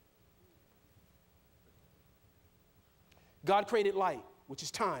 God created light, which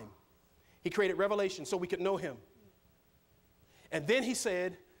is time. He created revelation so we could know him. And then he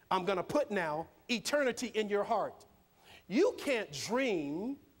said, I'm going to put now eternity in your heart. You can't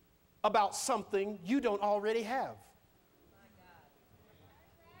dream about something you don't already have.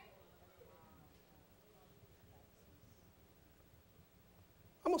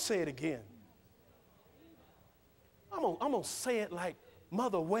 I'm going to say it again. I'm going to say it like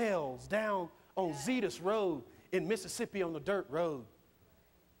Mother Wells down on Zetas Road in Mississippi on the dirt road.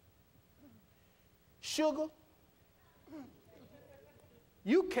 Sugar,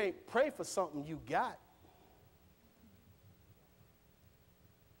 you can't pray for something you got.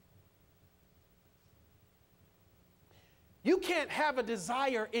 You can't have a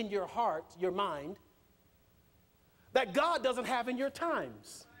desire in your heart, your mind, that God doesn't have in your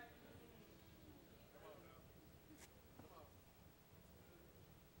times.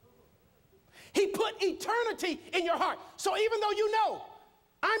 He put eternity in your heart. So even though you know,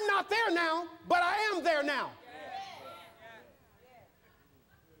 I'm not there now, but I am there now.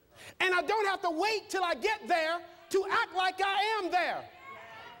 And I don't have to wait till I get there to act like I am there.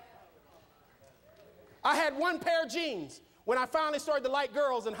 I had one pair of jeans when I finally started to like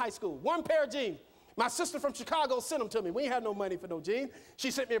girls in high school. One pair of jeans. My sister from Chicago sent them to me. We ain't had no money for no jeans.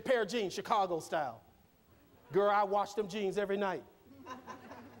 She sent me a pair of jeans, Chicago style. Girl, I washed them jeans every night.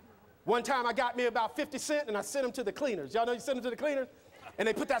 One time I got me about 50 cents and I sent them to the cleaners. Y'all know you send them to the cleaners? And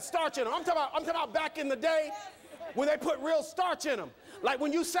they put that starch in them. I'm talking about back in the day when they put real starch in them. Like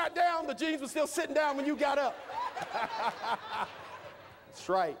when you sat down, the jeans were still sitting down when you got up. That's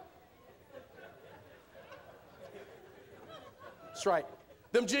right. That's right.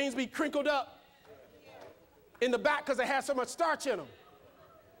 Them jeans be crinkled up in the back because they had so much starch in them.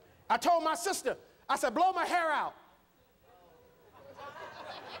 I told my sister, I said, blow my hair out.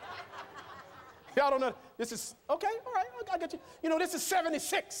 Y'all don't know. This is, okay, all right, I get you. You know, this is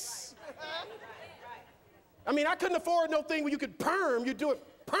 76. I mean, I couldn't afford no thing where you could perm. You do it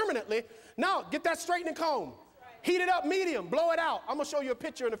permanently. No, get that straightening comb. Heat it up medium, blow it out. I'm going to show you a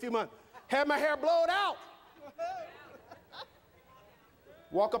picture in a few months. Have my hair blow it out.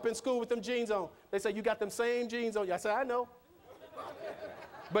 Walk up in school with them jeans on. They say, you got them same jeans on. I said, I know.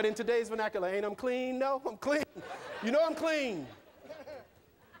 But in today's vernacular, ain't I'm clean? No, I'm clean. You know I'm clean.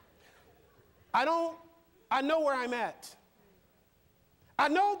 I know where I'm at. I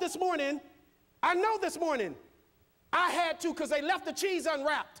know this morning I had to, because they left the cheese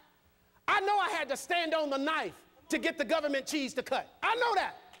unwrapped. I know I had to stand on the knife to get the government cheese to cut. I know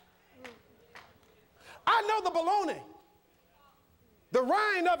that. I know the bologna, the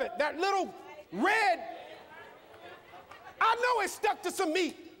rind of it, that little red. I know it's stuck to some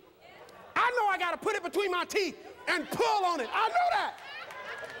meat. I know I got to put it between my teeth and pull on it. I know that.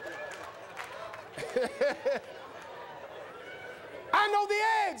 I know the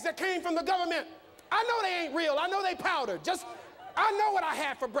eggs that came from the government. I know they ain't real. I know they powdered. I know what I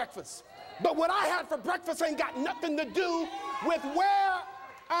had for breakfast. But what I had for breakfast ain't got nothing to do with where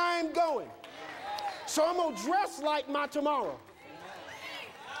I'm going. So I'm going to dress like my tomorrow.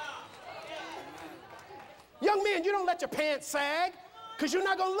 Young men, you don't let your pants sag, because you're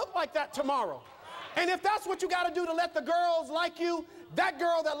not going to look like that tomorrow. And if that's what you got to do to let the girls like you, that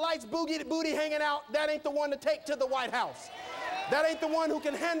girl that likes booty hanging out, that ain't the one to take to the White House. That ain't the one who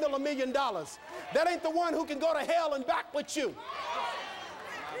can handle $1 million. That ain't the one who can go to hell and back with you.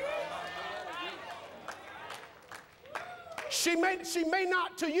 She may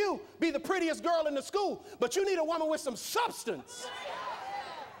not to you be the prettiest girl in the school, but you need a woman with some substance.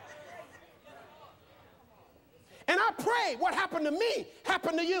 And I pray what happened to me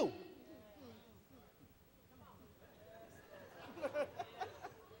happened to you.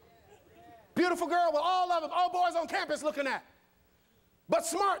 Beautiful girl with all of them, all boys on campus looking at. But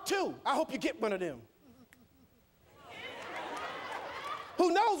smart too. I hope you get one of them.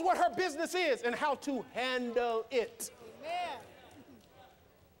 Who knows what her business is and how to handle it. Amen.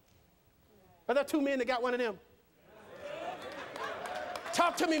 Are there 2 men that got one of them?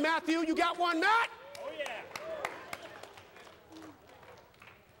 Talk to me, Matthew. You got one, Matt? Oh, yeah.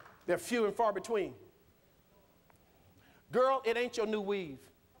 They're few and far between. Girl, it ain't your new weave.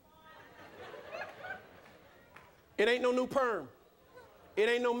 It ain't no new perm. It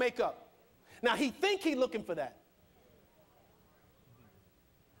ain't no makeup. Now, he think he looking for that.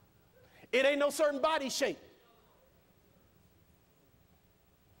 It ain't no certain body shape.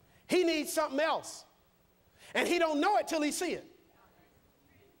 He needs something else. And he don't know it till he see it.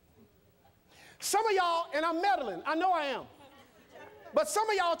 Some of y'all, and I'm meddling, I know I am. But some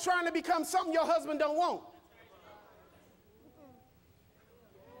of y'all trying to become something your husband don't want.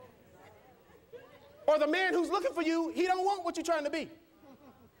 Or the man who's looking for you, he don't want what you're trying to be.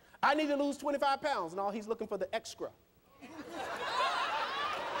 I need to lose 25 pounds, and all he's looking for the extra.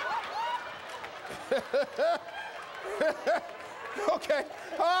 Okay,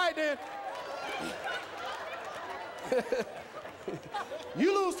 all right then.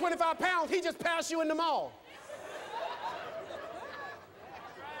 You lose 25 pounds, he just passed you in the mall.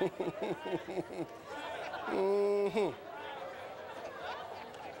 Mm-hmm.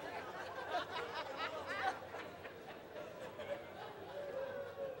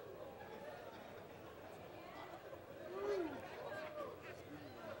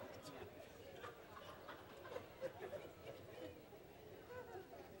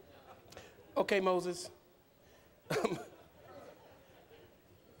 Okay, Moses.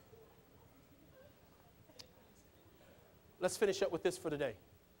 Let's finish up with this for today.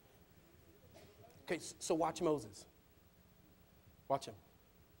 Okay, so watch Moses. Watch him.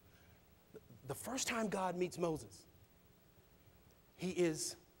 The first time God meets Moses, he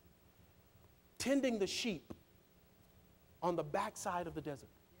is tending the sheep on the backside of the desert.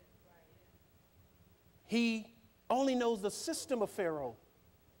 He only knows the system of Pharaoh.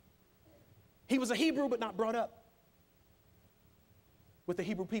 He was a Hebrew, but not brought up with the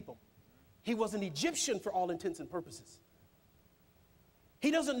Hebrew people. He was an Egyptian for all intents and purposes.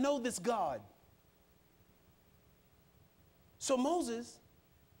 He doesn't know this God. So Moses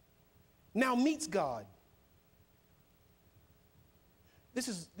now meets God. This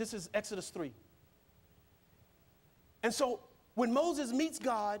is Exodus 3. And so when Moses meets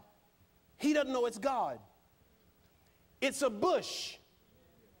God, he doesn't know it's God. It's a bush.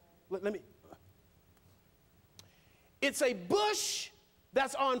 It's a bush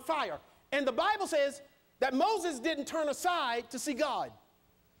that's on fire. And the Bible says that Moses didn't turn aside to see God.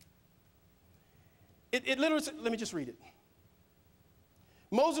 It literally, let me just read it.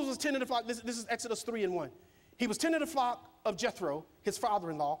 Moses was tending the flock. This is Exodus 3:1. He was tending the flock of Jethro, his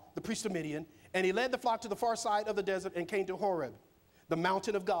father-in-law, the priest of Midian, and he led the flock to the far side of the desert and came to Horeb, the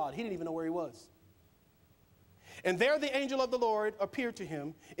mountain of God. He didn't even know where he was. And there the angel of the Lord appeared to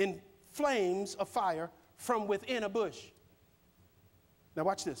him in flames of fire from within a bush. Now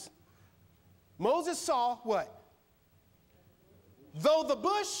watch this. Moses saw what? Though the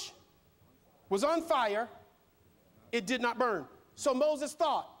bush was on fire, it did not burn. So Moses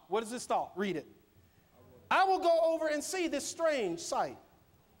thought, what is this thought? Read it. I will go over and see this strange sight.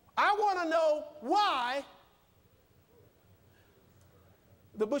 I want to know why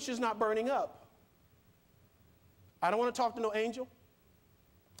the bush is not burning up. I don't want to talk to no angel.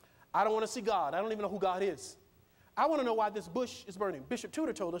 I don't want to see God. I don't even know who God is. I want to know why this bush is burning. Bishop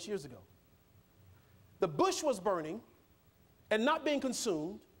Tudor told us years ago. The bush was burning and not being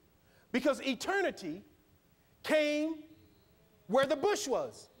consumed because eternity came where the bush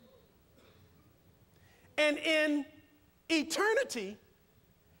was. And in eternity,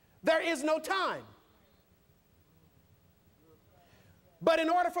 there is no time. But in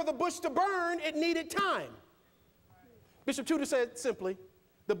order for the bush to burn, it needed time. Bishop Tudor said simply,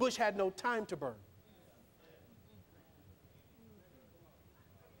 the bush had no time to burn.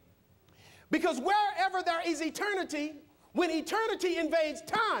 Because wherever there is eternity, when eternity invades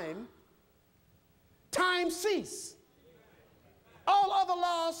time, time ceases. All other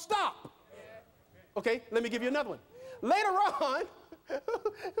laws stop. Okay, let me give you another one. Later on,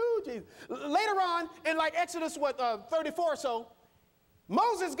 later on in like Exodus 34 or so,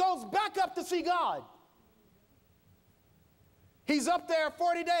 Moses goes back up to see God. He's up there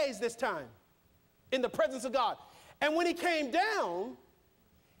 40 days this time in the presence of God. And when he came down,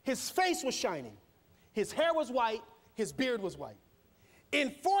 his face was shining. His hair was white. His beard was white.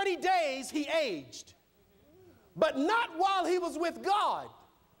 In 40 days, he aged. But not while he was with God.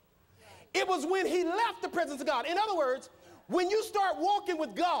 It was when he left the presence of God. In other words, when you start walking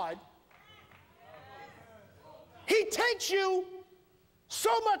with God, he takes you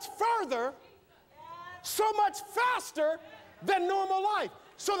so much further, so much faster than normal life.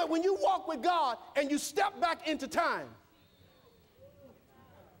 So that when you walk with God and you step back into time,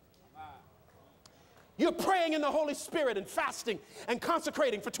 you're praying in the Holy Spirit and fasting and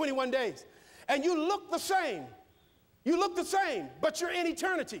consecrating for 21 days. And you look the same. You look the same, but you're in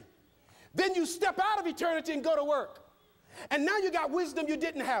eternity. Then you step out of eternity and go to work. And now you got wisdom you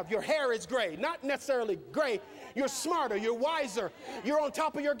didn't have. Your hair is gray. Not necessarily gray. You're smarter. You're wiser. You're on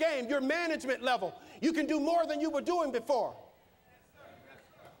top of your game. Your management level. You can do more than you were doing before.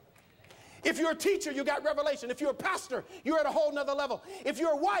 If you're a teacher, you got revelation. If you're a pastor, you're at a whole nother level. If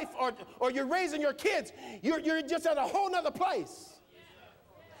you're a wife or you're raising your kids, you're just at a whole nother place.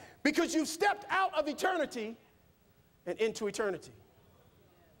 Because you've stepped out of eternity and into eternity.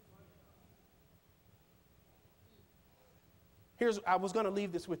 I was going to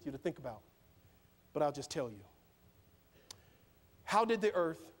leave this with you to think about, but I'll just tell you. How did the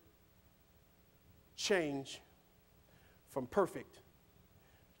earth change from perfect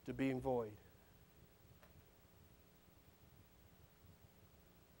to being void?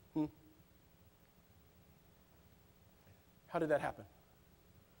 How did that happen?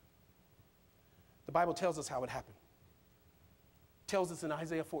 The Bible tells us how it happened. It tells us in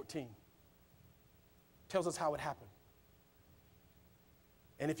Isaiah 14. It tells us how it happened.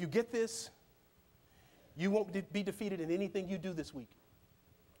 And if you get this, you won't be defeated in anything you do this week.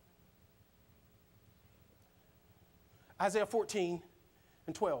 Isaiah 14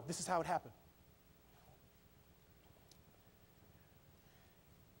 and 12. This is how it happened.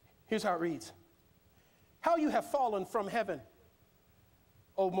 Here's how it reads. How you have fallen from heaven,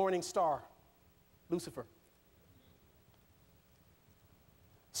 O morning star, Lucifer,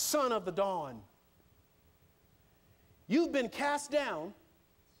 son of the dawn. You've been cast down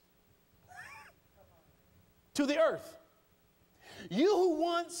to the earth. You who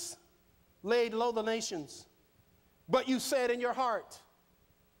once laid low the nations, but you said in your heart,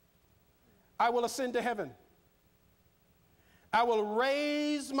 I will ascend to heaven. I will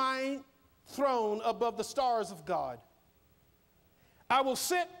raise my throne above the stars of God. I will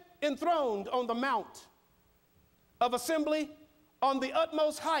sit enthroned on the mount of assembly on the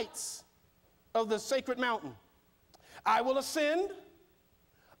utmost heights of the sacred mountain. I will ascend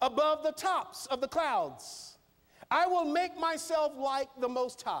above the tops of the clouds. I will make myself like the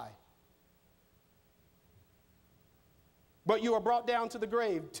Most High. But you are brought down to the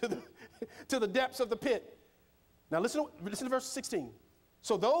grave, to the depths of the pit. Now listen to verse 16.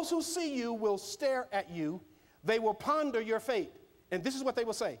 So those who see you will stare at you. They will ponder your fate. And this is what they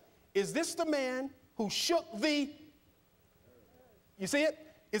will say. Is this the man who shook the, you see it?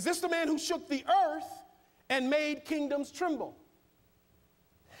 Is this the man who shook the earth and made kingdoms tremble?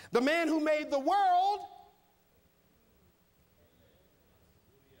 The man who made the world,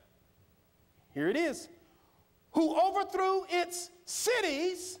 here it is, who overthrew its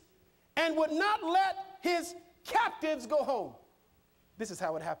cities and would not let his captives go home. This is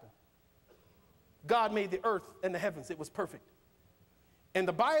how it happened. God made the earth and the heavens. It was perfect. And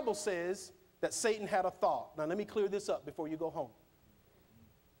the Bible says that Satan had a thought. Now let me clear this up before you go home.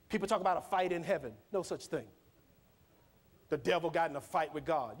 People talk about a fight in heaven. No such thing. The devil got in a fight with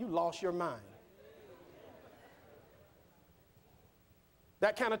God. You lost your mind.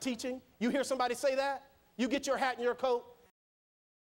 That kind of teaching, you hear somebody say that, You get your hat and your coat,